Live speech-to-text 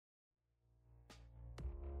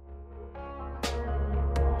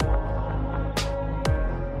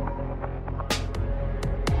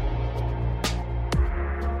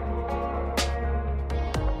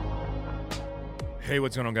Hey,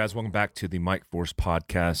 what's going on, guys? Welcome back to the Mike Force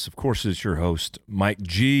Podcast. Of course, it's your host, Mike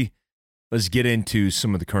G. Let's get into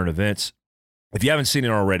some of the current events. If you haven't seen it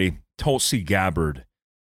already, Tulsi Gabbard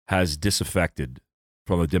has disaffected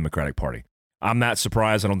from the Democratic Party. I'm not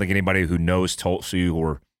surprised. I don't think anybody who knows Tulsi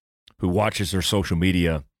or who watches her social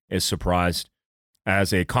media is surprised.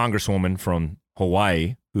 As a congresswoman from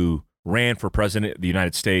Hawaii who ran for president of the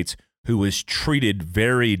United States, who was treated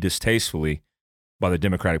very distastefully by the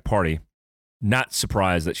Democratic Party, not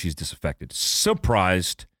surprised that she's disaffected.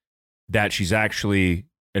 Surprised that she's actually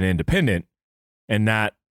an independent and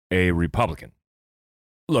not a Republican.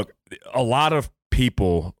 Look, a lot of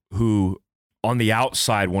people who on the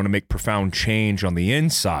outside want to make profound change on the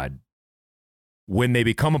inside, when they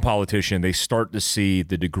become a politician, they start to see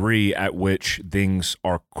the degree at which things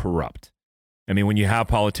are corrupt. I mean, when you have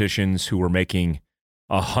politicians who are making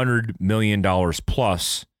 $100 million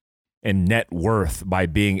plus in net worth by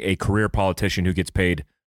being a career politician who gets paid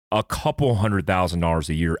a couple $100,000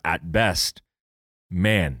 a year at best,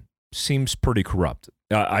 man, seems pretty corrupt.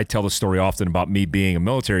 I tell the story often about me being a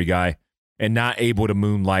military guy and not able to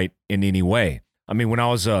moonlight in any way. I mean, when I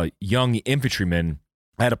was a young infantryman,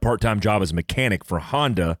 I had a part-time job as a mechanic for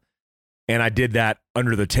Honda, and I did that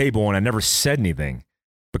under the table, and I never said anything.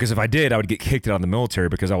 Because if I did, I would get kicked out of the military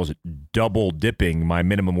because I was double dipping my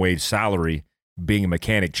minimum wage salary being a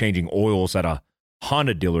mechanic, changing oils at a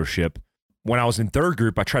Honda dealership. When I was in third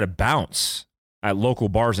group, I tried to bounce at local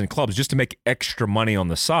bars and clubs just to make extra money on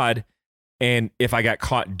the side. And if I got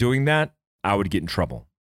caught doing that, I would get in trouble.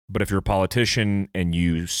 But if you're a politician and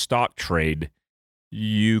you stock trade,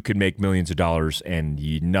 you can make millions of dollars and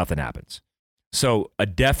nothing happens. So a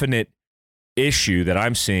definite issue that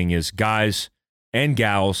I'm seeing is guys and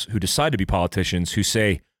gals who decide to be politicians who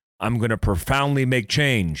say, I'm going to profoundly make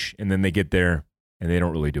change. And then they get there and they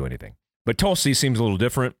don't really do anything. But Tulsi seems a little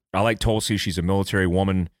different. I like Tulsi. She's a military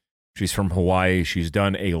woman. She's from Hawaii. She's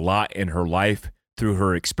done a lot in her life through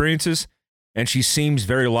her experiences. And she seems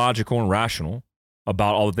very logical and rational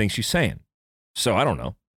about all the things she's saying. So I don't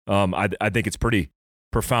know. I think it's pretty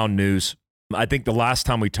profound news. I think the last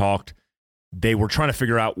time we talked, they were trying to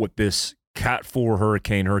figure out what this Cat 4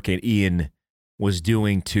 hurricane, Hurricane Ian, was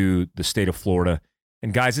doing to the state of Florida.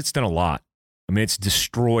 And guys, it's done a lot. I mean, it's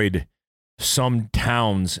destroyed some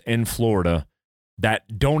towns in Florida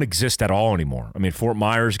that don't exist at all anymore. I mean, Fort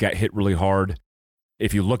Myers got hit really hard.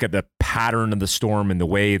 If you look at the pattern of the storm and the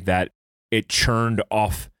way that it churned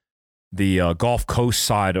off the Gulf Coast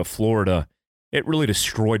side of Florida, it really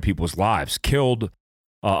destroyed people's lives, killed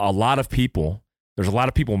a lot of people. There's a lot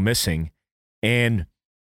of people missing, and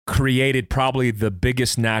created probably the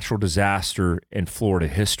biggest natural disaster in Florida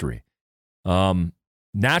history.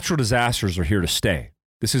 Natural disasters are here to stay.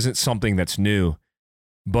 This isn't something that's new,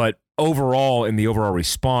 but overall, in the overall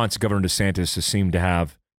response, Governor DeSantis has seemed to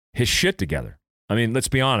have his shit together. I mean, let's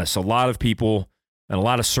be honest, a lot of people and a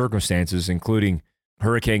lot of circumstances, including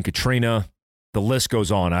Hurricane Katrina, the list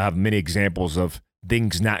goes on. I have many examples of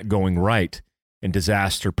things not going right in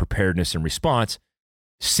disaster preparedness and response.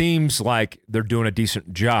 Seems like they're doing a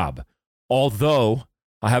decent job. Although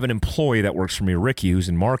I have an employee that works for me, Ricky, who's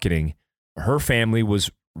in marketing. Her family was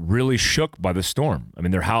really shook by the storm. I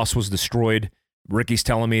mean, their house was destroyed. Ricky's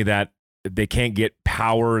telling me that they can't get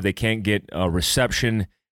power, they can't get reception,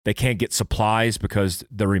 they can't get supplies because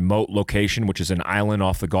the remote location, which is an island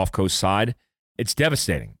off the Gulf Coast side, it's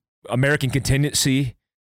devastating. American contingency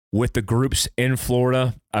with the groups in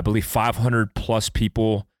Florida, I believe 500 plus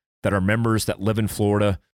people that are members that live in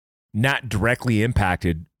Florida, not directly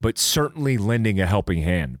impacted, but certainly lending a helping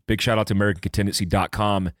hand. Big shout out to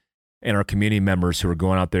AmericanContingency.com and our community members who are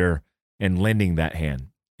going out there and lending that hand.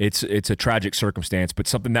 It's a tragic circumstance, but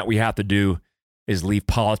something that we have to do is leave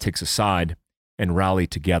politics aside and rally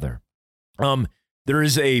together. There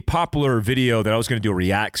is a popular video that I was going to do a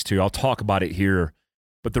reacts to. I'll talk about it here,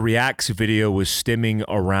 but the reacts video was stemming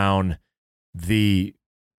around the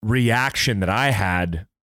reaction that I had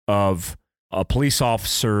of a police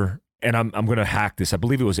officer, and I'm going to hack this. I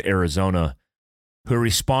believe it was Arizona, who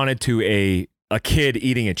responded to a kid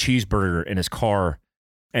eating a cheeseburger in his car,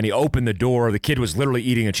 and he opened the door. The kid was literally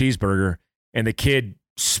eating a cheeseburger, and the kid,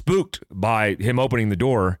 spooked by him opening the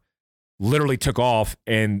door, literally took off,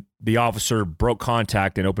 and the officer broke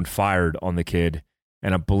contact and opened fire on the kid.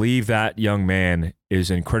 And I believe that young man is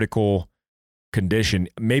in critical condition.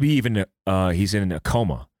 Maybe even he's in a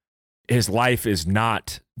coma. His life is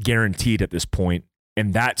not guaranteed at this point.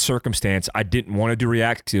 In that circumstance, I didn't want to do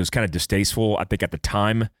react because it was kind of distasteful, I think, at the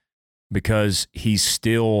time, because he's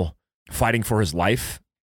still fighting for his life.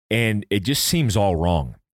 And it just seems all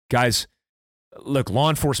wrong. Guys, look, law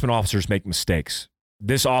enforcement officers make mistakes.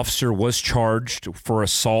 this officer was charged for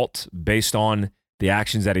assault based on the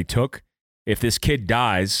actions that he took. If this kid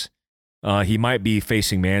dies, he might be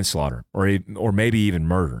facing manslaughter or maybe even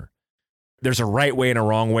murder. There's a right way and a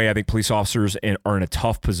wrong way. I think police officers are in a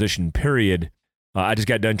tough position, period. I just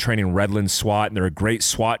got done training Redlands SWAT, and they're a great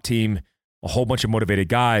SWAT team, a whole bunch of motivated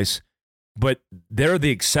guys, but they're the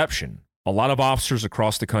exception. A lot of officers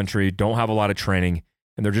across the country don't have a lot of training,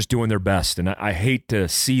 and they're just doing their best. And I hate to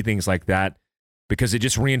see things like that because it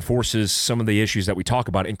just reinforces some of the issues that we talk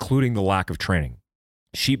about, including the lack of training.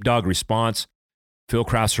 Sheepdog Response,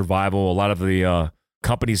 Fieldcraft Survival, a lot of the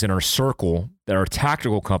companies in our circle that are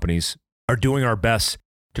tactical companies are doing our best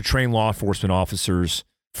to train law enforcement officers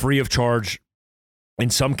free of charge in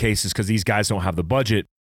some cases because these guys don't have the budget,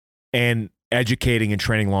 and educating and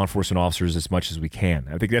training law enforcement officers as much as we can.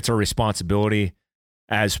 I think that's our responsibility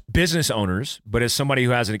as business owners, but as somebody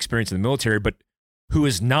who has an experience in the military, but who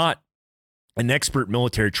is not an expert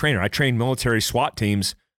military trainer. I train military SWAT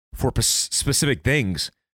teams for specific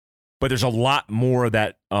things, but there's a lot more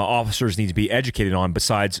that officers need to be educated on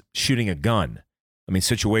besides shooting a gun. I mean,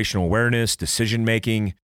 situational awareness,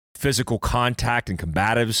 decision-making, physical contact, and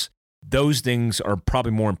combatives. Those things are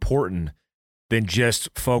probably more important than just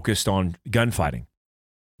focused on gunfighting.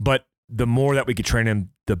 But the more that we can train them,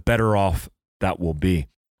 the better off that will be.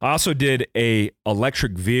 I also did a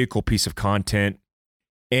electric vehicle piece of content,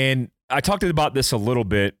 and I talked about this a little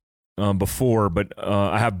bit before, but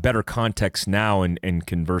I have better context now in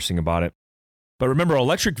conversing about it. But remember,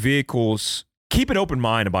 electric vehicles, keep an open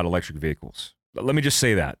mind about electric vehicles. Let me just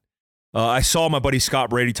say that. I saw my buddy Scott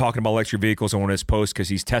Brady talking about electric vehicles on one of his posts because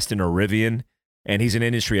he's testing a Rivian, and he's an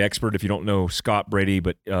industry expert. If you don't know Scott Brady,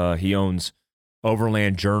 but he owns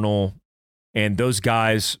Overland Journal, and those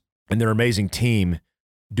guys and their amazing team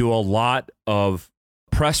do a lot of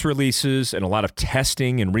press releases and a lot of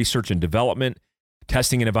testing and research and development,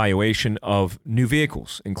 testing and evaluation of new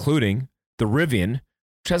vehicles, including the Rivian,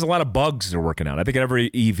 which has a lot of bugs they're working out. I think every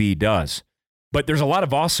EV does. But there's a lot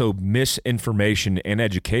of also misinformation and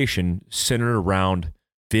education centered around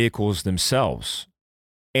vehicles themselves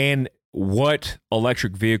and what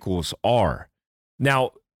electric vehicles are.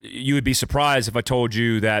 Now, you would be surprised if I told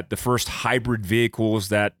you that the first hybrid vehicles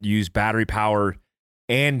that use battery power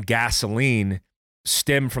and gasoline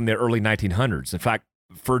stem from the early 1900s. In fact,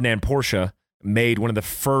 Ferdinand Porsche made one of the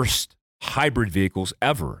first hybrid vehicles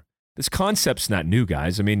ever. This concept's not new,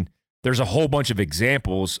 guys. I mean, there's a whole bunch of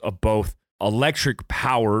examples of both electric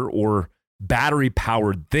power or battery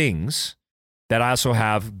powered things that also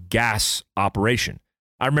have gas operation.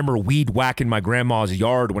 I remember weed whacking my grandma's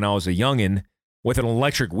yard when I was a youngin' with an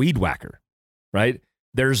electric weed whacker, right?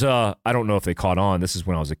 There's I don't know if they caught on. This is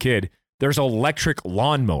when I was a kid. There's electric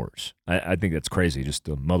lawnmowers. I think that's crazy, just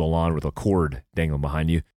to mow the lawn with a cord dangling behind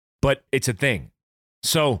you. But it's a thing.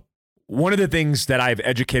 So one of the things that I've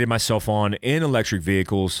educated myself on in electric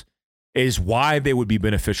vehicles is why they would be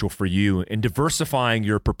beneficial for you in diversifying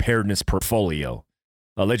your preparedness portfolio.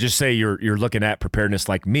 Let's just say you're looking at preparedness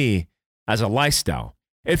like me as a lifestyle.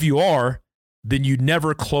 If you are, then you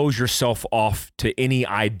never close yourself off to any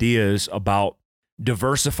ideas about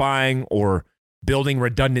diversifying or building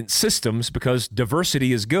redundant systems because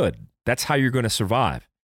diversity is good. That's how you're going to survive.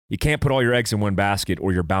 You can't put all your eggs in one basket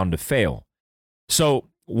or you're bound to fail. So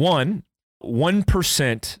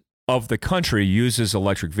 1% of the country uses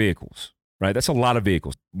electric vehicles, right? That's a lot of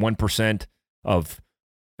vehicles. 1% of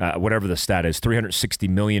whatever the stat is, 360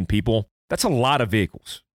 million people. That's a lot of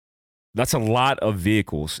vehicles. That's a lot of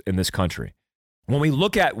vehicles in this country. When we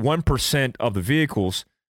look at 1% of the vehicles,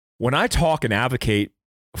 when I talk and advocate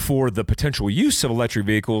for the potential use of electric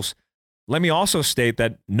vehicles, let me also state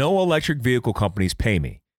that no electric vehicle companies pay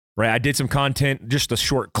me, right? I did some content, just a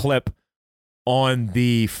short clip on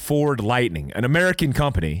the Ford Lightning, an American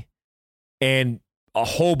company, and a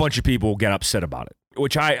whole bunch of people get upset about it,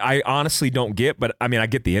 which I honestly don't get. But I mean, I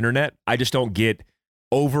get the internet. I just don't get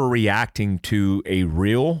overreacting to a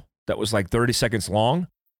reel that was like 30 seconds long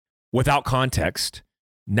without context,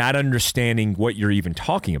 not understanding what you're even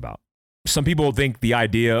talking about. Some people think the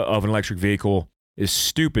idea of an electric vehicle is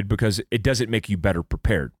stupid because it doesn't make you better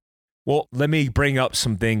prepared. Well, let me bring up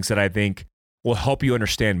some things that I think will help you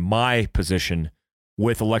understand my position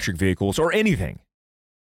with electric vehicles or anything.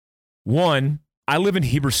 One, I live in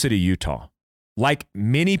Heber City, Utah. Like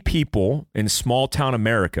many people in small town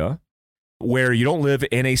America, where you don't live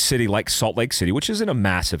in a city like Salt Lake City, which isn't a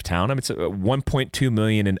massive town. I mean, it's 1.2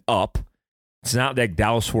 million and up. It's not like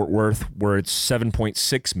Dallas-Fort Worth, where it's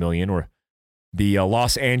 7.6 million, or the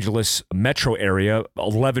Los Angeles metro area,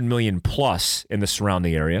 11 million plus in the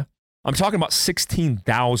surrounding area. I'm talking about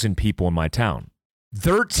 16,000 people in my town.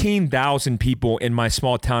 13,000 people in my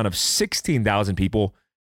small town of 16,000 people,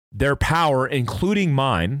 their power, including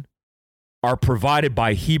mine, are provided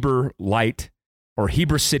by Heber Light or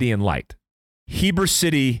Heber City and Light. Heber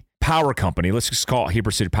City Power Company, let's just call it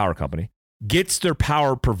Heber City Power Company, gets their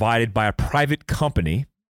power provided by a private company,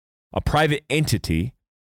 a private entity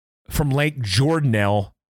from Lake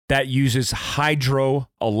Jordanelle that uses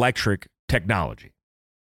hydroelectric technology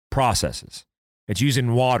processes. It's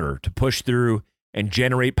using water to push through and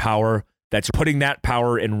generate power that's putting that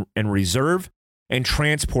power in reserve and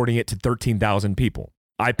transporting it to 13,000 people.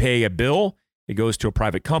 I pay a bill, it goes to a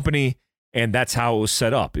private company, and that's how it was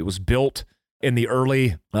set up. It was built in the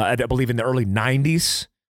early, I believe in the early 90s.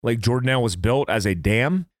 Lake Jordanelle was built as a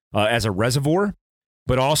dam, as a reservoir,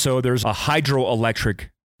 but also there's a hydroelectric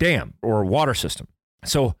dam or water system.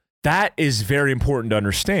 So that is very important to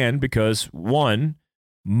understand because, one,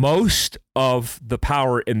 most of the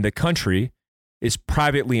power in the country is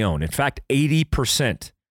privately owned. In fact,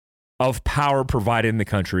 80% of power provided in the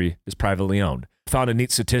country is privately owned. Found a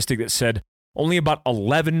neat statistic that said only about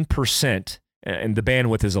 11%, and the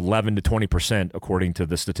bandwidth is 11 to 20% according to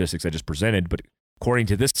the statistics I just presented, but according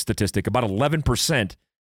to this statistic, about 11%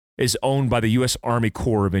 is owned by the U.S. Army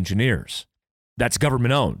Corps of Engineers. That's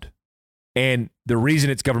government owned. And the reason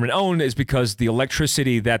it's government owned is because the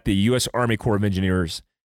electricity that the U.S. Army Corps of Engineers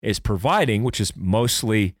is providing, which is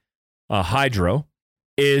mostly hydro,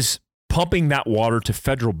 is pumping that water to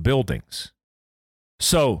federal buildings.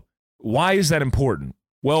 So why is that important?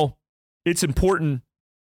 Well, it's important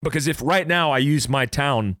because if right now I use my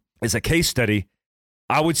town as a case study,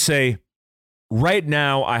 I would say right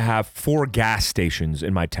now I have 4 gas stations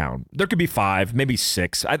in my town. There could be 5, maybe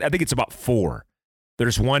 6. I think it's about 4.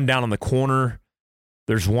 There's one down on the corner.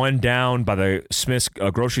 There's one down by the Smith's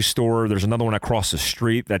grocery store. There's another one across the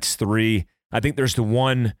street. That's 3. I think there's the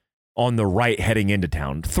one on the right heading into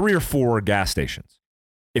town. 3 or 4 gas stations.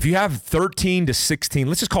 If you have 13 to 16,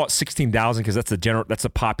 let's just call it 16,000 because that's the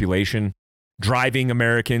population. Driving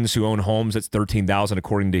Americans who own homes, that's 13,000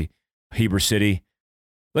 according to Heber City.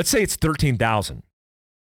 Let's say it's 13,000.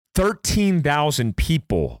 13,000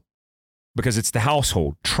 people, because it's the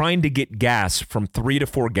household, trying to get gas from 3 to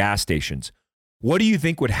 4 gas stations. What do you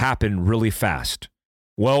think would happen really fast?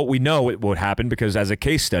 Well, we know it would happen because as a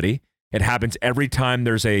case study, it happens every time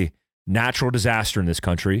there's a natural disaster in this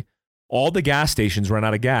country. All the gas stations run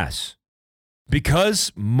out of gas.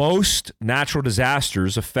 Because most natural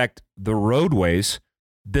disasters affect the roadways,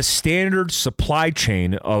 the standard supply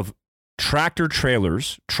chain of tractor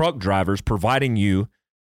trailers, truck drivers providing you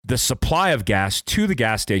the supply of gas to the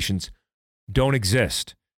gas stations don't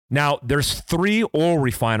exist. Now, there's 3 oil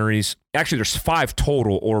refineries. Actually, there's 5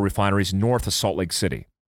 total oil refineries north of Salt Lake City.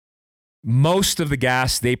 Most of the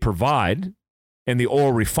gas they provide in the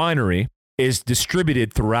oil refinery is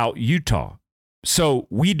distributed throughout Utah. So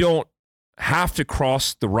we don't have to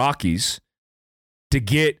cross the Rockies to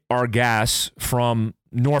get our gas from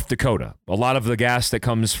North Dakota. A lot of the gas that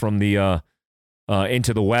comes from the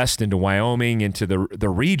into the west, into Wyoming, into the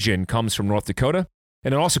region comes from North Dakota,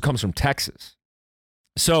 and it also comes from Texas.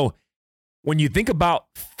 So when you think about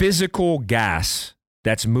physical gas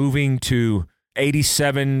that's moving to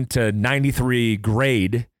 87 to 93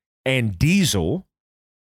 grade and diesel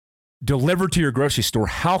delivered to your grocery store,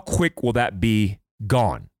 how quick will that be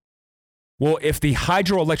gone? Well, if the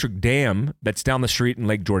hydroelectric dam that's down the street in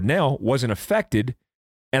Lake Jordanelle wasn't affected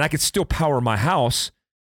and I could still power my house,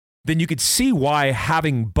 then you could see why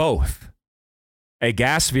having both a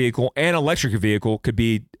gas vehicle and electric vehicle could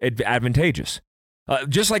be advantageous.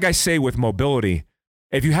 Just like I say with mobility,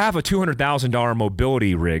 if you have a $200,000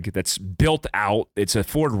 mobility rig that's built out, it's a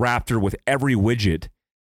Ford Raptor with every widget,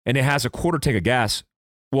 and it has a quarter tank of gas,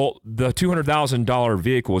 well, the $200,000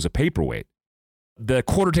 vehicle is a paperweight. The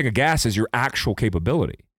quarter tank of gas is your actual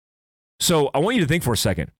capability. So I want you to think for a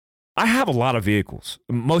second. I have a lot of vehicles.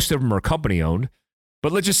 Most of them are company owned,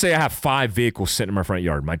 but let's just say I have 5 vehicles sitting in my front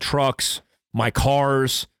yard. My trucks, my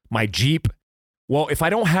cars, my Jeep. Well, if I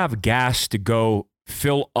don't have gas to go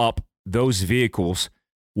fill up those vehicles,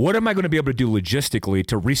 what am I going to be able to do logistically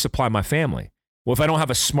to resupply my family? Well, if I don't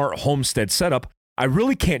have a smart homestead setup, I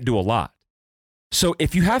really can't do a lot. So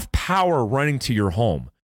if you have power running to your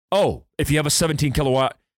home, if you have a 17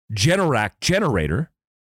 kilowatt Generac generator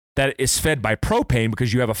that is fed by propane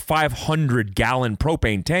because you have a 500 gallon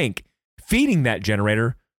propane tank feeding that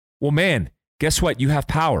generator, well, man, guess what? You have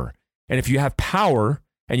power. And if you have power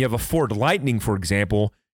and you have a Ford Lightning, for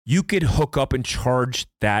example, you could hook up and charge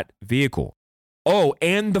that vehicle. Oh,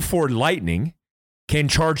 and the Ford Lightning can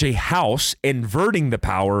charge a house, inverting the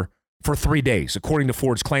power for 3 days, according to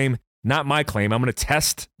Ford's claim. Not my claim. I'm going to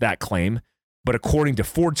test that claim. but according to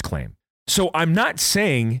Ford's claim. So I'm not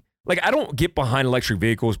saying, like, I don't get behind electric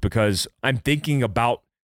vehicles because I'm thinking about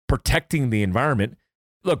protecting the environment.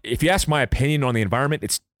 Look, if you ask my opinion on the environment,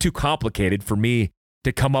 it's too complicated for me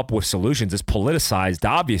to come up with solutions. It's politicized,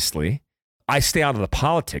 obviously. I stay out of the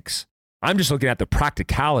politics. I'm just looking at the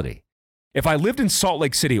practicality. If I lived in Salt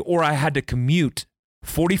Lake City or I had to commute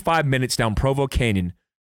 45 minutes down Provo Canyon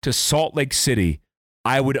to Salt Lake City,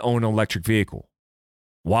 I would own an electric vehicle.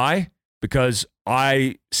 Why? Because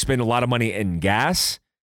I spend a lot of money in gas,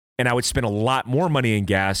 and I would spend a lot more money in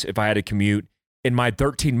gas if I had to commute in my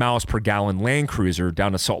 13 miles per gallon Land Cruiser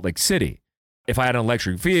down to Salt Lake City. If I had an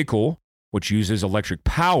electric vehicle, which uses electric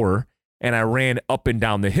power, and I ran up and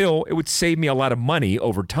down the hill, it would save me a lot of money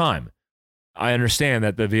over time. I understand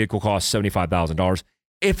that the vehicle costs $75,000.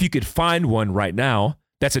 If you could find one right now,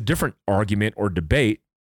 that's a different argument or debate.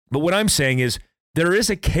 But what I'm saying is there is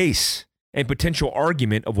a case and potential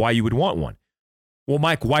argument of why you would want one. Well,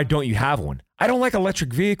 Mike, why don't you have one? I don't like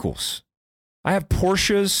electric vehicles. I have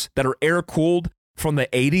Porsches that are air-cooled from the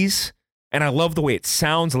 80s, and I love the way it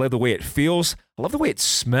sounds. I love the way it feels. I love the way it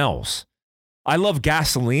smells. I love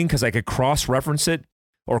gasoline because I could cross-reference it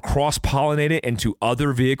or cross-pollinate it into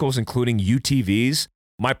other vehicles, including UTVs.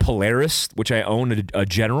 My Polaris, which I own a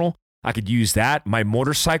General, I could use that. My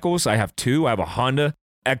motorcycles, I have two. I have a Honda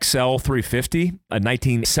XL 350, a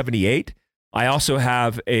 1978. I also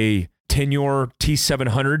have a Tenor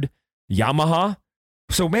T700 Yamaha.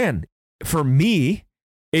 So, man, for me,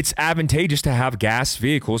 it's advantageous to have gas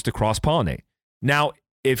vehicles to cross-pollinate. Now,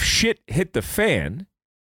 if shit hit the fan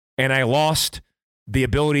and I lost the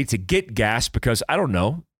ability to get gas because, I don't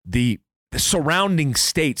know, the surrounding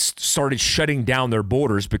states started shutting down their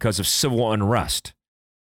borders because of civil unrest,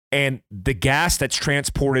 and the gas that's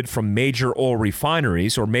transported from major oil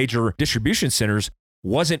refineries or major distribution centers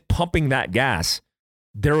wasn't pumping that gas,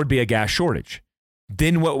 there would be a gas shortage.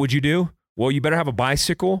 Then what would you do? Well, you better have a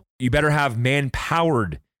bicycle. You better have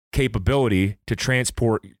man-powered capability to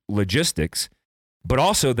transport logistics. But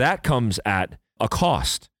also that comes at a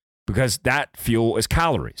cost because that fuel is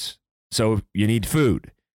calories. So you need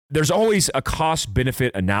food. There's always a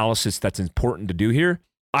cost-benefit analysis that's important to do here.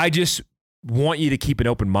 I just want you to keep an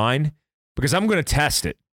open mind because I'm going to test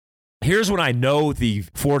it. Here's what I know the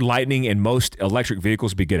Ford Lightning and most electric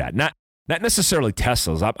vehicles be good at. Not necessarily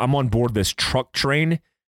Teslas. I'm on board this truck train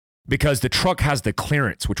because the truck has the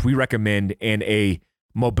clearance, which we recommend in a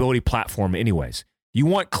mobility platform anyways. You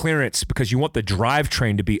want clearance because you want the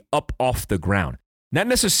drivetrain to be up off the ground. Not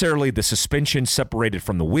necessarily the suspension separated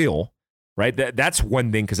from the wheel, right? That's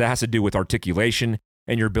one thing because that has to do with articulation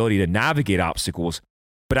and your ability to navigate obstacles.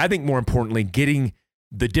 But I think more importantly, getting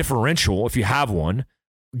the differential, if you have one,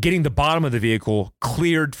 getting the bottom of the vehicle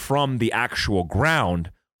cleared from the actual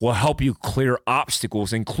ground will help you clear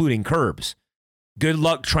obstacles, including curbs. Good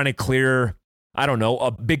luck trying to clear, I don't know, a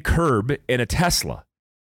big curb in a Tesla,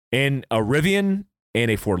 in a Rivian, and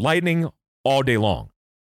a Ford Lightning all day long.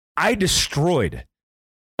 I destroyed.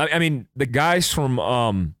 I mean, the guys from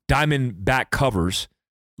Diamondback Covers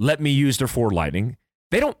let me use their Ford Lightning.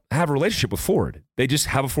 They don't have a relationship with Ford. They just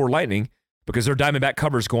have a Ford Lightning because their Diamondback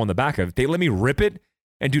covers go on the back of it. They let me rip it.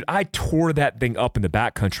 And dude, I tore that thing up in the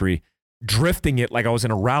backcountry, drifting it like I was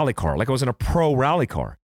in a rally car, like I was in a pro rally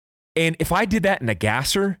car. And if I did that in a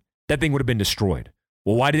gasser, that thing would have been destroyed.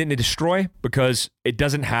 Well, why didn't it destroy? Because it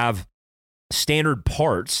doesn't have standard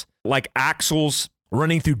parts like axles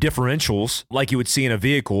running through differentials like you would see in a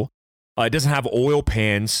vehicle. It doesn't have oil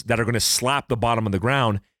pans that are going to slap the bottom of the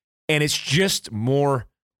ground. And it's just more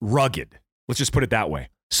rugged. Let's just put it that way.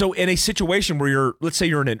 So in a situation where let's say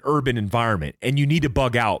you're in an urban environment and you need to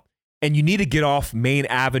bug out and you need to get off main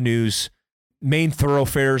avenues, main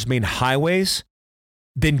thoroughfares, main highways,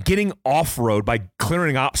 then getting off-road by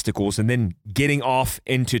clearing obstacles and then getting off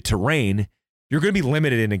into terrain, you're going to be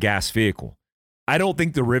limited in a gas vehicle. I don't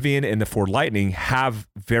think the Rivian and the Ford Lightning have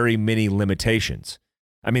very many limitations.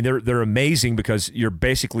 I mean, they're amazing because you're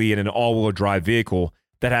basically in an all-wheel drive vehicle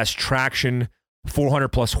that has traction, 400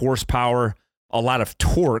 plus horsepower, a lot of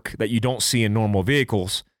torque that you don't see in normal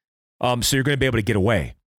vehicles. So you're going to be able to get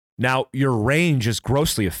away. Now, your range is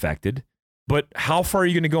grossly affected, but how far are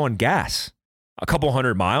you going to go on gas? A couple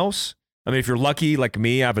hundred miles? I mean, if you're lucky like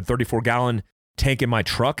me, I have a 34-gallon tank in my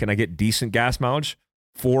truck and I get decent gas mileage,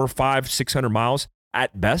 400, 500, 600 miles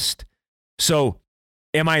at best. So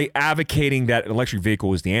am I advocating that an electric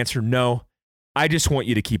vehicle is the answer? No. I just want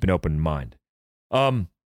you to keep an open mind.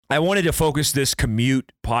 I wanted to focus this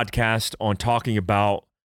commute podcast on talking about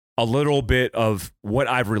a little bit of what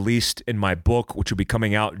I've released in my book, which will be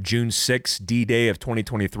coming out June 6th, D-Day of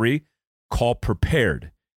 2023, called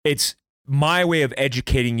Prepared. It's my way of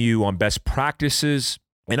educating you on best practices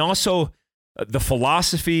and also the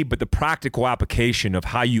philosophy, but the practical application of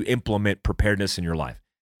how you implement preparedness in your life.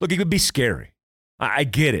 Look, it could be scary. I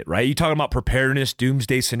get it, right? You're talking about preparedness,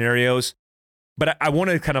 doomsday scenarios, but I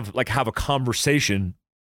want to kind of like have a conversation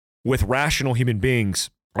with rational human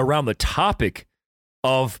beings around the topic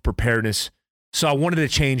of preparedness. So I wanted to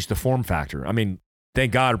change the form factor. I mean,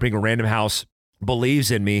 thank God Being a Random House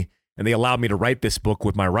believes in me and they allowed me to write this book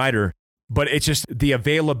with my writer. But it's just the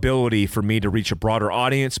availability for me to reach a broader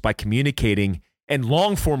audience by communicating and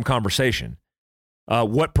long form conversation,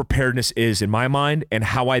 what preparedness is in my mind and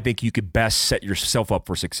how I think you could best set yourself up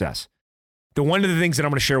for success. One of the things that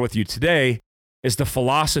I'm going to share with you today is the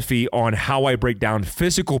philosophy on how I break down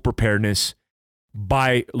physical preparedness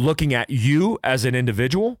by looking at you as an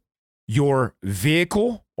individual, your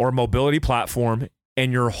vehicle or mobility platform,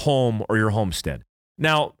 and your home or your homestead.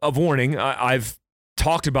 Now, of warning, I've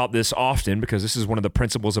talked about this often because this is one of the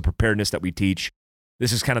principles of preparedness that we teach.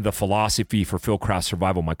 This is kind of the philosophy for Fieldcraft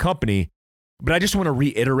Survival, my company. But I just want to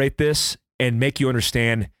reiterate this and make you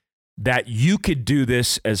understand that you could do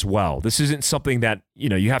this as well. This isn't something that,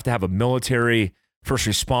 you have to have a military, first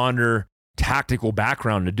responder, tactical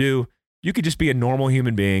background to do. You could just be a normal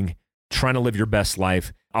human being trying to live your best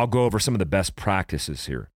life. I'll go over some of the best practices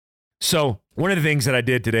here. So one of the things that I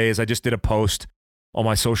did today is I just did a post on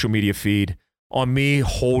my social media feed on me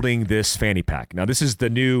holding this fanny pack. Now, this is the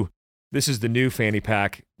new fanny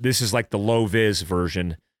pack. This is like the low vis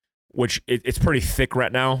version, which it's pretty thick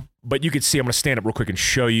right now. But you can see, I'm going to stand up real quick and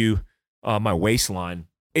show you my waistline.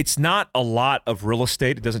 It's not a lot of real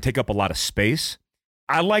estate. It doesn't take up a lot of space.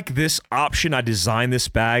 I like this option. I designed this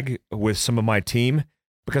bag with some of my team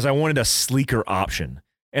because I wanted a sleeker option.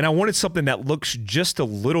 And I wanted something that looks just a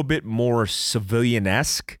little bit more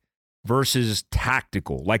civilian-esque versus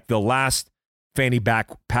tactical, like the last fanny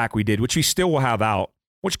backpack we did, which we still will have out,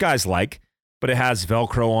 which guys like, but it has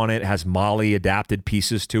Velcro on it, has MOLLE adapted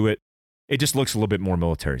pieces to it. It just looks a little bit more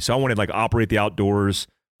military. So I wanted like Operate the Outdoors,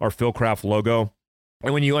 our Fieldcraft logo.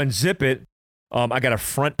 And when you unzip it, I got a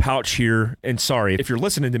front pouch here. And sorry, if you're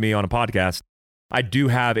listening to me on a podcast, I do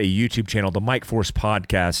have a YouTube channel, the Mike Force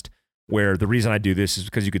Podcast, where the reason I do this is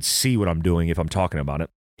because you could see what I'm doing if I'm talking about it.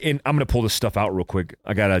 And I'm going to pull this stuff out real quick.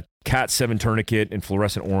 I got a Cat 7 tourniquet in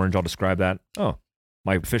fluorescent orange. I'll describe that. Oh,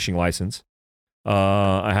 my fishing license.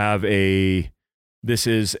 I have this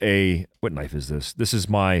is what knife is this? This is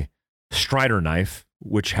my Strider knife,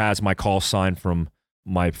 which has my call sign from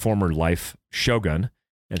my former life, Shogun,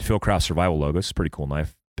 and Fieldcraft Survival logo. It's a pretty cool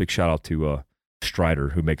knife. Big shout out to Strider,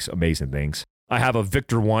 who makes amazing things. I have a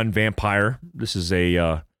Victor 1 Vampire. This is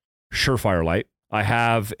a Surefire light. I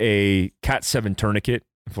have a Cat 7 tourniquet,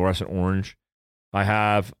 fluorescent orange. I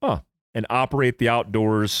have an Operate the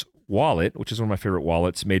Outdoors wallet, which is one of my favorite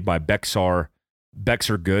wallets, made by Bexar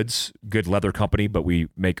Goods, good leather company, but we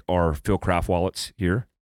make our Fieldcraft wallets here.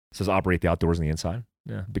 It says Operate the Outdoors on the inside.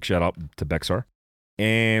 Yeah, big shout out to Bexar.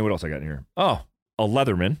 And what else I got in here? Oh, a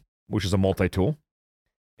Leatherman, which is a multi-tool,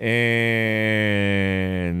 and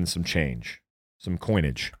some change, some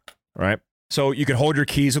coinage. All right. So you can hold your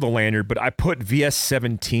keys with a lanyard, but I put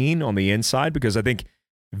VS17 on the inside because I think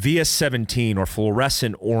VS17 or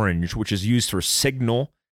fluorescent orange, which is used for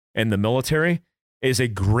signal in the military, is a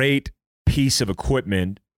great piece of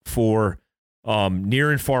equipment for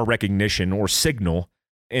near and far recognition or signal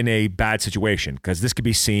in a bad situation, because this could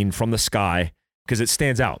be seen from the sky because it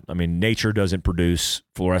stands out. I mean, nature doesn't produce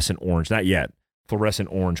fluorescent orange, not yet, fluorescent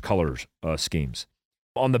orange colors schemes.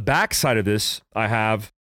 On the back side of this, I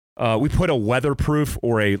have, we put a weatherproof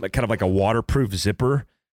or kind of like a waterproof zipper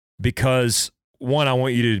because, one, I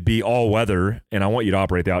want you to be all weather and I want you to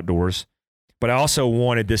operate the outdoors, but I also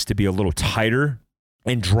wanted this to be a little tighter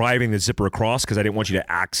and driving the zipper across because I didn't want you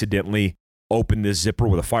to accidentally open this zipper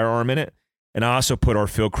with a firearm in it. And I also put our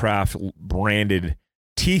Fieldcraft branded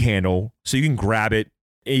T-handle so you can grab it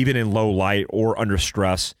even in low light or under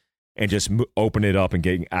stress and just open it up and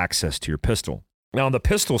get access to your pistol. Now on the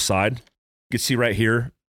pistol side, you can see right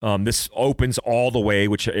here, this opens all the way,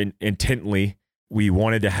 which intently we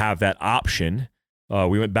wanted to have that option.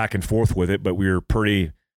 We went back and forth with it, but we were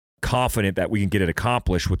pretty confident that we can get it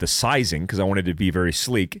accomplished with the sizing because I wanted it to be very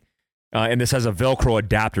sleek. And this has a Velcro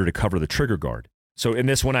adapter to cover the trigger guard. So in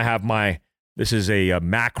this one, I have this is a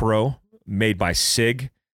macro made by SIG.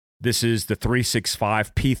 This is the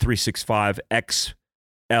P365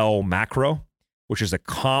 XL macro, which is a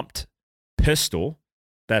comped pistol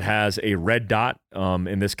that has a red dot,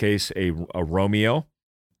 in this case, a Romeo,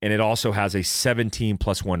 and it also has a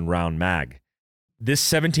 17+1 round mag. This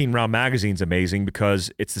 17 round magazine is amazing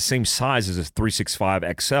because it's the same size as a 365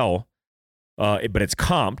 XL, but it's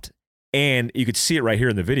comped, And you could see it right here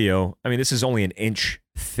in the video. I mean, this is only an inch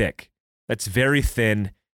thick. That's very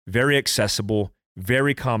thin, very accessible,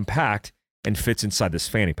 very compact, and fits inside this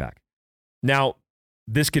fanny pack. Now,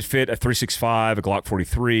 this could fit a .365, a Glock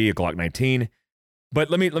 43, a Glock 19. But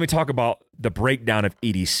let me talk about the breakdown of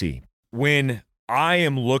EDC. When I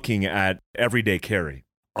am looking at everyday carry,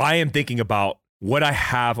 I am thinking about what I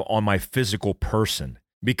have on my physical person,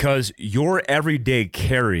 because your everyday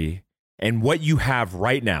carry and what you have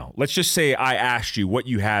right now, let's just say I asked you what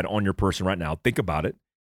you had on your person right now. Think about it.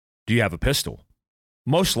 Do you have a pistol?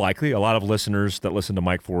 Most likely, a lot of listeners that listen to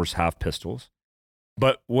Mike Force have pistols.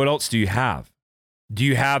 But what else do you have? Do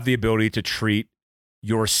you have the ability to treat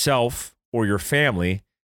yourself or your family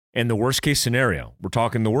in the worst case scenario? We're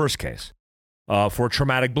talking the worst case. For a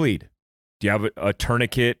traumatic bleed. Do you have a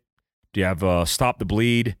tourniquet? Do you have a stop the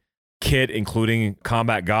bleed kit, including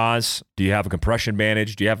combat gauze? Do you have a compression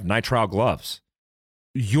bandage? Do you have nitrile gloves?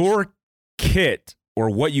 Your kit, or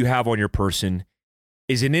what you have on your person,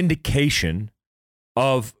 is an indication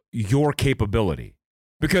of your capability.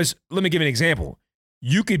 Because let me give you an example.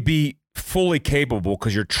 You could be fully capable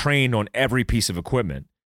because you're trained on every piece of equipment.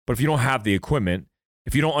 But if you don't have the equipment,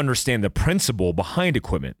 if you don't understand the principle behind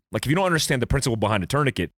equipment, like if you don't understand the principle behind a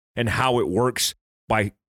tourniquet and how it works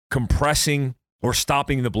by compressing or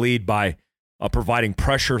stopping the bleed by providing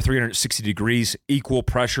pressure 360 degrees, equal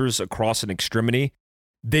pressures across an extremity,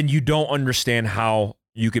 then you don't understand how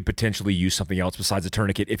you could potentially use something else besides a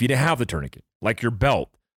tourniquet if you didn't have the tourniquet, like your belt,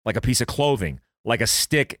 like a piece of clothing, like a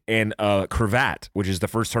stick and a cravat, which is the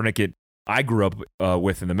first tourniquet I grew up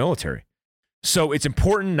with in the military. So it's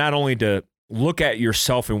important not only to look at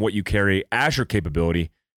yourself and what you carry as your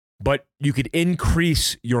capability, but you could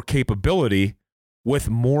increase your capability with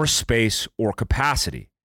more space or capacity.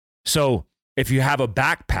 So if you have a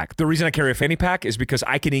backpack, the reason I carry a fanny pack is because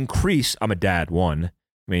I can increase, I'm a dad,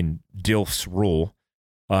 DILF's rule,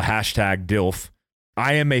 hashtag DILF.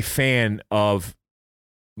 I am a fan of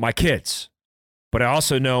my kids, but I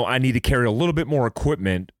also know I need to carry a little bit more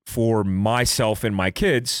equipment for myself and my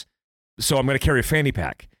kids. So I'm going to carry a fanny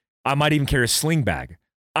pack. I might even carry a sling bag.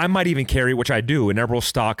 I might even carry, which I do, an Eberl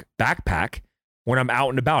stock backpack when I'm out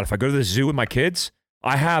and about. If I go to the zoo with my kids,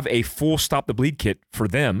 I have a full stop the bleed kit for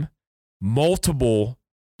them, multiple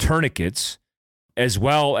tourniquets, as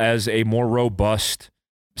well as a more robust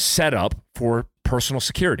setup for personal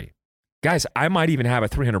security. Guys, I might even have a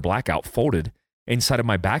 300 blackout folded inside of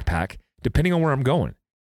my backpack, depending on where I'm going.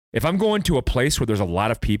 If I'm going to a place where there's a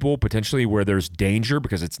lot of people, potentially where there's danger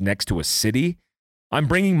because it's next to a city, I'm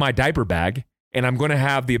bringing my diaper bag, and I'm going to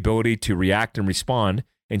have the ability to react and respond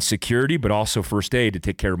in security, but also first aid to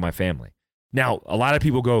take care of my family. Now, a lot of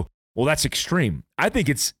people go, well, that's extreme. I think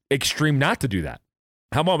it's extreme not to do that.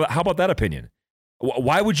 How about that opinion?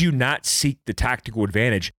 Why would you not seek the tactical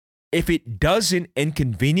advantage if it doesn't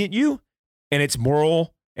inconvenience you and it's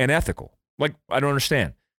moral and ethical? Like, I don't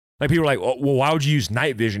understand. Like, people are like, well, why would you use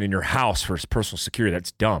night vision in your house for personal security?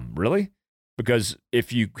 That's dumb. Really? Because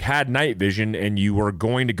if you had night vision and you were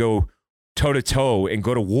going to go toe-to-toe and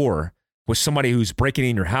go to war with somebody who's breaking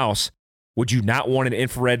in your house, would you not want an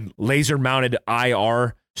infrared laser-mounted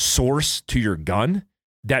IR source to your gun?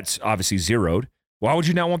 That's obviously zeroed. Why would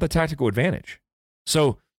you not want the tactical advantage?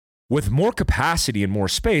 So with more capacity and more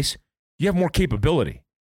space, you have more capability.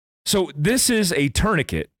 So this is a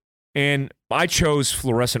tourniquet, and I chose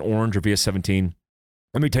fluorescent orange or VS17.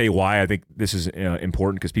 Let me tell you why I think this is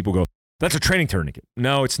important, because people go, that's a training tourniquet.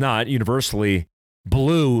 No, it's not. Universally,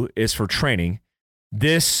 blue is for training.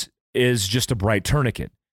 This is just a bright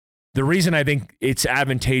tourniquet. The reason I think it's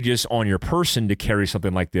advantageous on your person to carry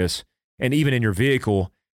something like this, and even in your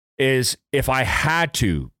vehicle, is if I had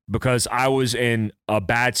to, because I was in a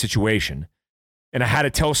bad situation, and I had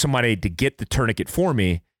to tell somebody to get the tourniquet for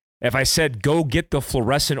me, if I said, go get the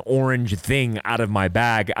fluorescent orange thing out of my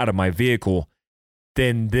bag, out of my vehicle,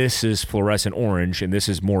 then this is fluorescent orange and this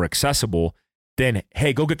is more accessible, then,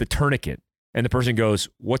 hey, go get the tourniquet. And the person goes,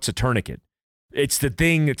 what's a tourniquet? It's the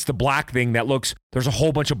thing, it's the black thing that looks, there's a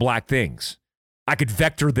whole bunch of black things. I could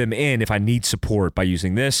vector them in if I need support by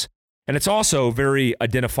using this. And it's also very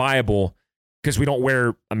identifiable because we don't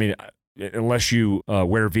wear, unless you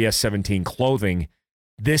wear VS17 clothing,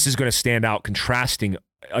 this is going to stand out contrasting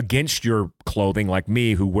against your clothing, like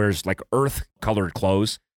me, who wears like earth colored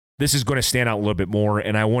clothes. This is going to stand out a little bit more.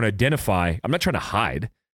 And I want to identify, I'm not trying to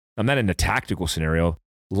hide. I'm not in a tactical scenario.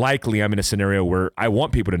 Likely, I'm in a scenario where I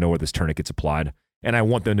want people to know where this tourniquet's applied, and I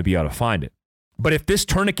want them to be able to find it. But if this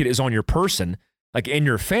tourniquet is on your person, like in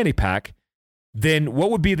your fanny pack, then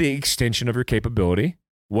what would be the extension of your capability?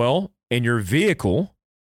 Well, in your vehicle,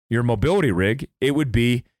 your mobility rig, it would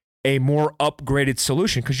be a more upgraded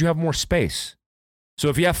solution because you have more space. So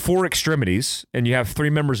if you have 4 extremities and you have 3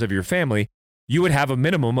 members of your family, you would have a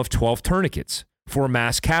minimum of 12 tourniquets for a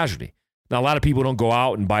mass casualty. Now, a lot of people don't go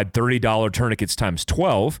out and buy $30 tourniquets times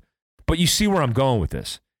 12, but you see where I'm going with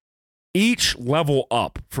this. Each level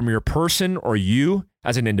up from your person or you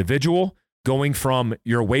as an individual, going from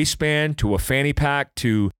your waistband to a fanny pack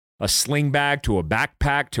to a sling bag to a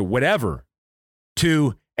backpack to whatever,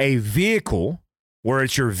 to a vehicle where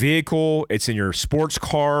it's your vehicle, it's in your sports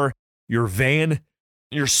car, your van,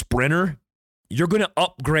 your Sprinter, you're going to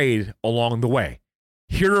upgrade along the way.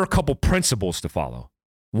 Here are a couple principles to follow.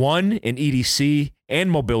 1, in EDC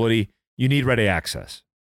and mobility, you need ready access.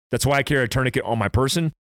 That's why I carry a tourniquet on my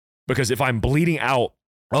person, because if I'm bleeding out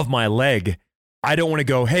of my leg, I don't want to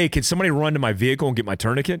go, hey, can somebody run to my vehicle and get my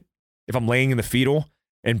tourniquet? If I'm laying in the fetal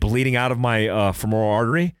and bleeding out of my femoral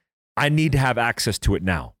artery, I need to have access to it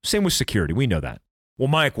now. Same with security. We know that. Well,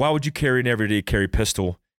 Mike, why would you carry an everyday carry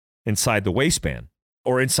pistol inside the waistband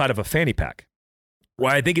or inside of a fanny pack?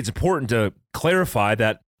 Well, I think it's important to clarify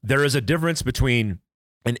that there is a difference between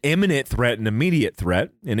an imminent threat and immediate threat.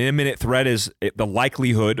 An imminent threat is the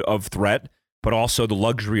likelihood of threat, but also the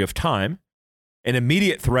luxury of time. An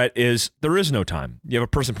immediate threat is there is no time. You have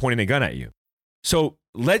a person pointing a gun at you. So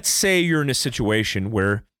let's say you're in a situation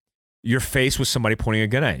where you're faced with somebody pointing a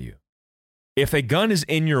gun at you. If a gun is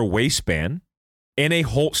in your waistband, in a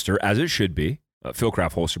holster, as it should be, a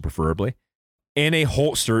Fieldcraft holster preferably, in a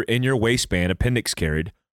holster in your waistband, appendix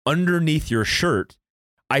carried, underneath your shirt,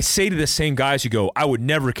 I say to the same guys who go, I would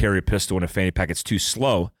never carry a pistol in a fanny pack, it's too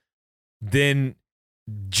slow. Then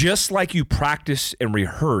just like you practiced and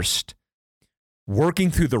rehearsed, working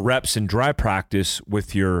through the reps in dry practice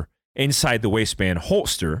with your inside the waistband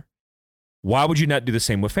holster, why would you not do the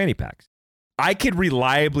same with fanny packs? I could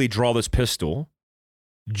reliably draw this pistol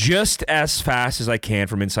just as fast as I can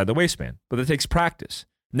from inside the waistband, but it takes practice.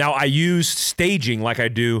 Now, I use staging like I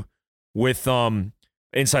do with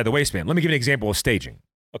inside the waistband. Let me give you an example of staging.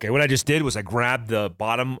 Okay, what I just did was I grabbed the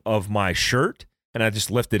bottom of my shirt and I just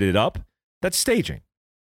lifted it up. That's staging,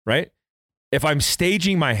 right? If I'm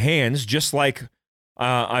staging my hands, just like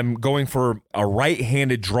I'm going for a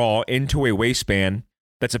right-handed draw into a waistband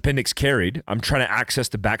that's appendix carried, I'm trying to access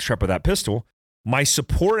the backstrap of that pistol, my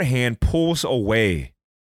support hand pulls away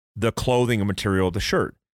the clothing and material of the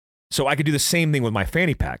shirt. So I could do the same thing with my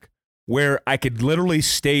fanny pack, where I could literally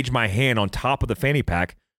stage my hand on top of the fanny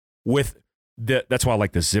pack with that's why I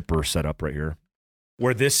like the zipper setup right here,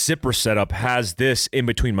 where this zipper setup has this in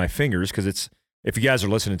between my fingers, because it's, if you guys are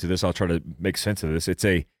listening to this, I'll try to make sense of this. It's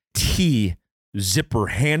a T zipper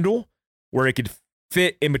handle where it could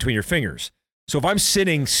fit in between your fingers. So if I'm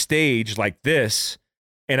sitting staged like this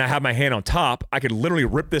and I have my hand on top, I could literally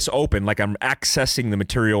rip this open like I'm accessing the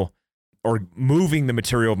material or moving the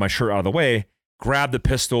material of my shirt out of the way, grab the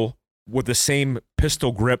pistol with the same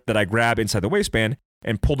pistol grip that I grab inside the waistband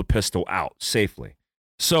and pull the pistol out safely.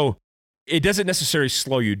 So it doesn't necessarily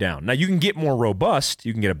slow you down. Now, you can get more robust.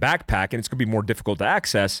 You can get a backpack, and it's going to be more difficult to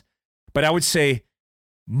access. But I would say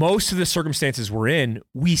most of the circumstances we're in,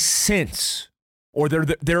 we sense, or there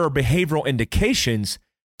are behavioral indications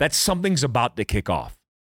that something's about to kick off.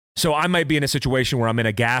 So I might be in a situation where I'm in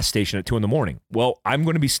a gas station at 2 a.m. Well, I'm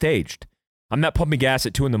going to be staged. I'm not pumping gas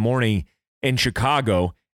at 2 a.m. in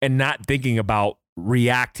Chicago and not thinking about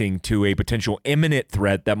reacting to a potential imminent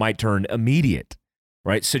threat that might turn immediate,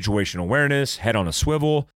 right? Situational awareness, head on a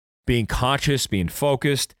swivel, being conscious, being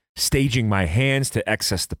focused, staging my hands to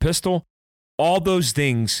access the pistol. All those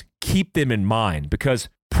things, keep them in mind, because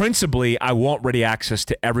principally, I want ready access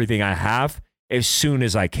to everything I have as soon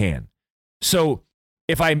as I can. So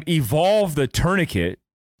if I evolve the tourniquet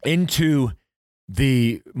into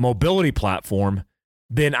the mobility platform,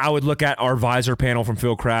 then I would look at our visor panel from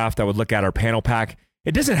Fieldcraft. I would look at our panel pack.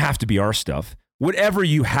 It doesn't have to be our stuff. Whatever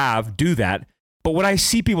you have, do that. But what I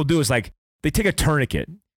see people do is like they take a tourniquet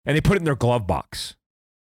and they put it in their glove box.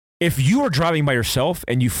 If you are driving by yourself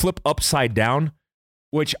and you flip upside down,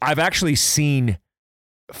 which I've actually seen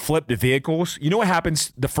flipped vehicles, you know what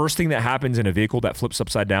happens? The first thing that happens in a vehicle that flips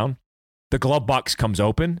upside down, the glove box comes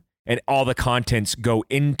open and all the contents go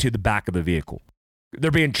into the back of the vehicle.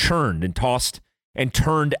 They're being churned and tossed and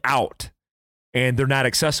turned out, and they're not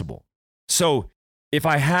accessible. So if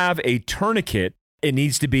I have a tourniquet, it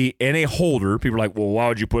needs to be in a holder. People are like, well, why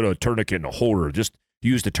would you put a tourniquet in a holder? Just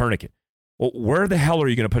use the tourniquet. Well, where the hell are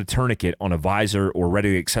you going to put a tourniquet on a visor or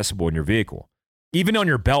readily accessible in your vehicle? Even on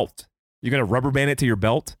your belt. You're going to rubber band it to your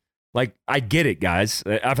belt? Like, I get it, guys.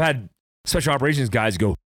 I've had special operations guys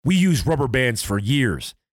go, we use rubber bands for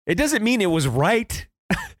years. It doesn't mean it was right.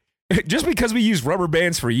 Just because we use rubber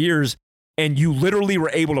bands for years and you literally were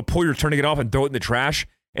able to pull your tourniquet off and throw it in the trash,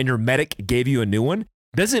 and your medic gave you a new one,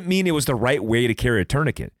 doesn't mean it was the right way to carry a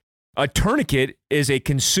tourniquet. A tourniquet is a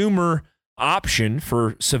consumer option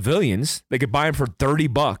for civilians. They could buy them for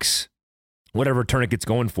 $30, whatever tourniquet's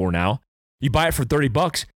going for now. You buy it for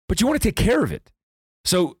 $30, but you want to take care of it.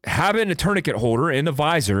 So having a tourniquet holder in the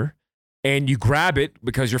visor and you grab it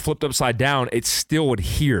because you're flipped upside down, it's still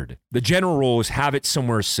adhered. The general rule is have it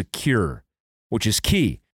somewhere secure, which is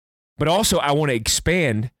key. But also I want to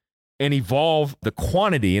expand and evolve the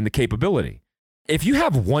quantity and the capability. If you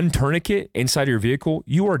have one tourniquet inside of your vehicle,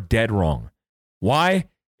 you are dead wrong. Why?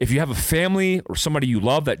 If you have a family or somebody you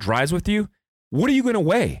love that drives with you, what are you going to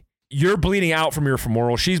weigh? You're bleeding out from your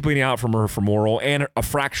femoral. She's bleeding out from her femoral and a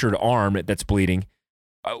fractured arm that's bleeding.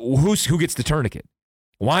 Who gets the tourniquet?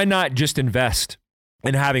 Why not just invest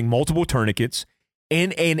in having multiple tourniquets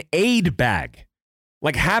in an aid bag?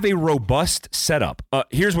 Like have a robust setup.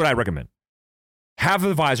 Here's what I recommend. Have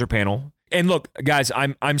the visor panel. And look, guys,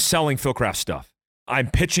 I'm selling Fieldcraft stuff. I'm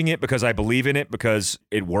pitching it because I believe in it because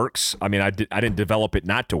it works. I mean, I didn't develop it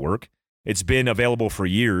not to work. It's been available for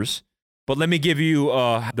years. But let me give you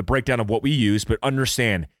the breakdown of what we use. But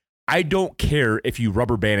understand, I don't care if you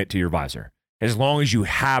rubber band it to your visor. As long as you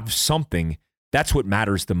have something, that's what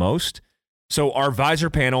matters the most. So our visor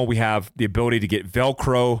panel, we have the ability to get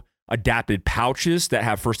Velcro adapted pouches that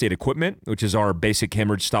have first aid equipment, which is our basic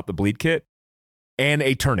hemorrhage stop the bleed kit, and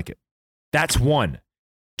a tourniquet. That's one.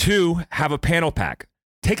 Two, have a panel pack.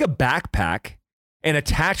 Take a backpack and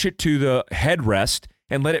attach it to the headrest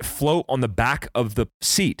and let it float on the back of the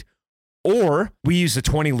seat. Or we use the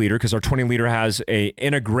 20-liter because our 20-liter has a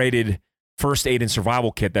integrated first aid and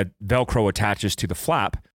survival kit that Velcro attaches to the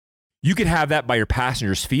flap. You could have that by your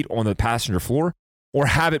passenger's feet on the passenger floor or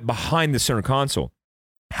have it behind the center console.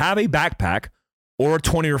 Have a backpack or a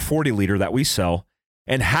 20 or 40-liter that we sell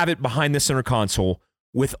and have it behind the center console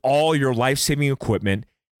with all your life-saving equipment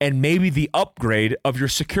and maybe the upgrade of your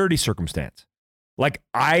security circumstance. Like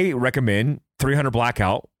I recommend 300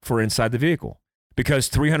 blackout for inside the vehicle because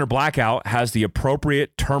 300 blackout has the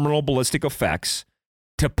appropriate terminal ballistic effects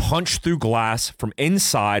to punch through glass from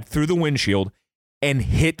inside through the windshield and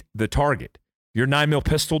hit the target. Your 9mm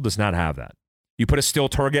pistol does not have that. You put a steel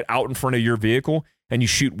target out in front of your vehicle and you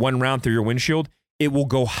shoot one round through your windshield, it will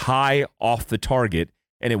go high off the target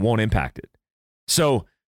and it won't impact it. So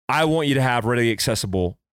I want you to have readily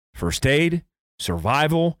accessible first aid,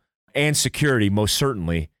 survival, and security, most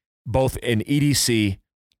certainly, both in EDC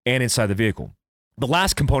and inside the vehicle. The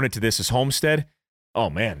last component to this is homestead. Oh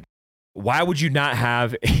man, why would you not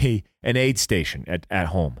have an aid station at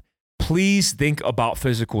home? Please think about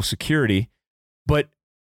physical security, but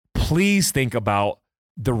please think about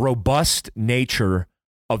the robust nature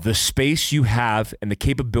of the space you have and the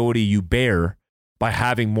capability you bear by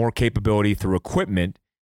having more capability through equipment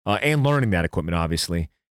and learning that equipment, obviously,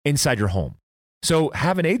 inside your home. So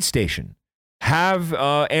have an aid station, have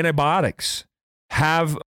antibiotics,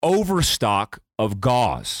 have overstock of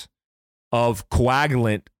gauze, of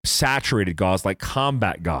coagulant saturated gauze like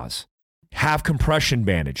combat gauze, have compression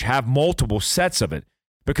bandage, have multiple sets of it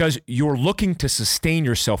because you're looking to sustain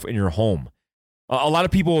yourself in your home. A lot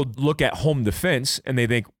of people look at home defense and they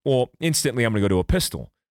think, well, instantly I'm going to go to a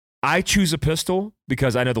pistol. I choose a pistol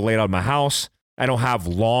because I know the layout of my house. I don't have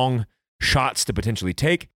long shots to potentially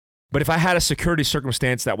take. But if I had a security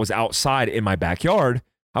circumstance that was outside in my backyard,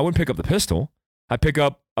 I wouldn't pick up the pistol. I'd pick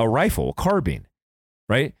up a rifle, a carbine,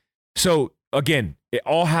 right? So again, it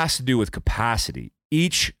all has to do with capacity.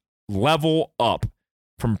 Each level up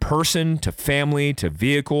from person to family to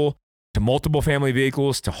vehicle to multiple family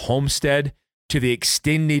vehicles to homestead to the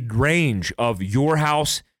extended range of your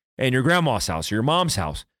house and your grandma's house or your mom's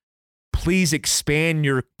house. Please expand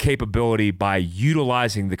your capability by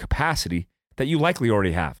utilizing the capacity that you likely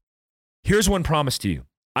already have. Here's one promise to you.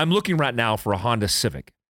 I'm looking right now for a Honda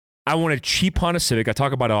Civic. I want a cheap Honda Civic. I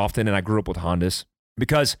talk about it often, and I grew up with Hondas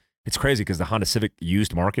because it's crazy because the Honda Civic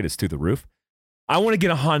used market is through the roof. I want to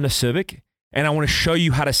get a Honda Civic, and I want to show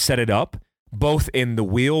you how to set it up, both in the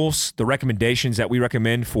wheels, the recommendations that we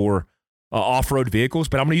recommend for off-road vehicles,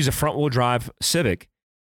 but I'm going to use a front-wheel drive Civic,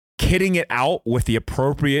 kitting it out with the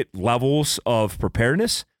appropriate levels of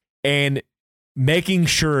preparedness and making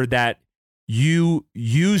sure that you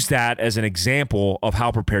use that as an example of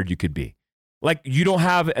how prepared you could be. Like you don't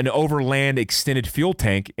have an overland extended fuel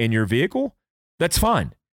tank in your vehicle? That's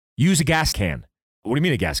fine. Use a gas can. What do you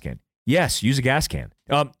mean a gas can? Yes, use a gas can.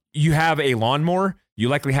 You have a lawnmower, you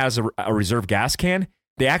likely has a reserve gas can.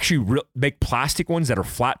 They actually make plastic ones that are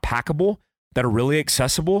flat packable, that are really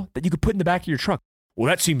accessible, that you could put in the back of your truck. Well,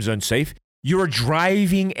 that seems unsafe. You're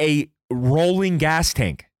driving a rolling gas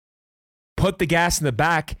tank. Put the gas in the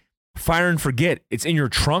back, fire and forget. It's in your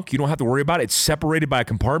trunk. You don't have to worry about it. It's separated by a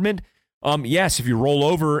compartment. Yes, if you roll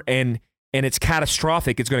over and it's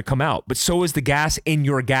catastrophic, it's going to come out. But so is the gas in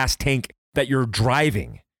your gas tank that you're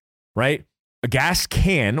driving, right? A gas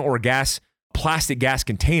can or a plastic gas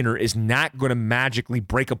container is not going to magically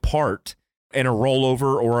break apart in a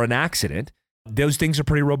rollover or an accident. Those things are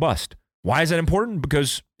pretty robust. Why is that important?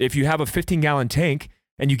 Because if you have a 15-gallon tank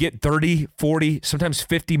and you get 30, 40, sometimes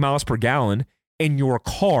 50 miles per gallon in your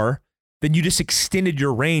car, then you just extended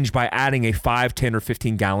your range by adding a 5, 10, or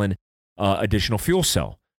 15-gallon additional fuel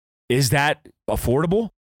cell. Is that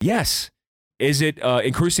affordable? Yes. Is it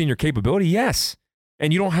increasing your capability? Yes.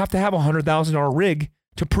 And you don't have to have a $100,000 rig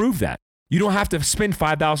to prove that. You don't have to spend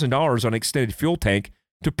 $5,000 on an extended fuel tank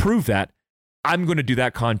to prove that. I'm going to do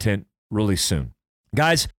that content really soon.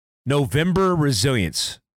 Guys, November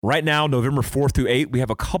Resilience. Right now, November 4th through 8th, we have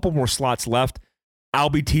a couple more slots left. I'll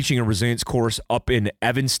be teaching a resilience course up in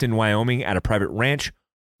Evanston, Wyoming at a private ranch,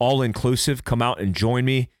 all inclusive. Come out and join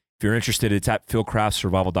me. If you're interested, it's at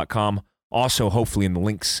fieldcraftsurvival.com. Also, hopefully in the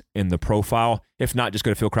links in the profile. If not, just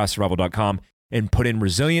go to fieldcraftsurvival.com and put in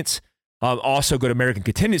resilience. Also, go to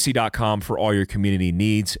AmericanContingency.com for all your community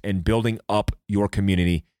needs and building up your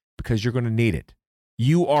community because you're going to need it.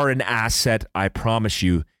 You are an asset, I promise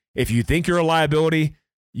you. If you think you're a liability,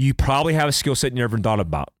 you probably have a skill set you never thought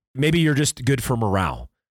about. Maybe you're just good for morale.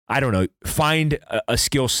 I don't know. Find a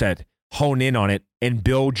skill set, hone in on it, and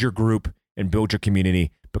build your group and build your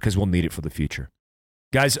community because we'll need it for the future.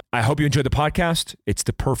 Guys, I hope you enjoyed the podcast. It's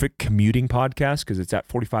the perfect commuting podcast because it's at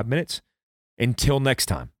 45 minutes. Until next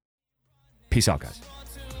time, peace out, guys.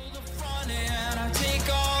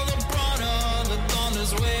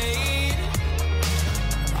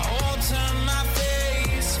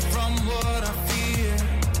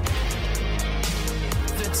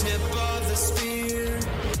 Tip of the spear.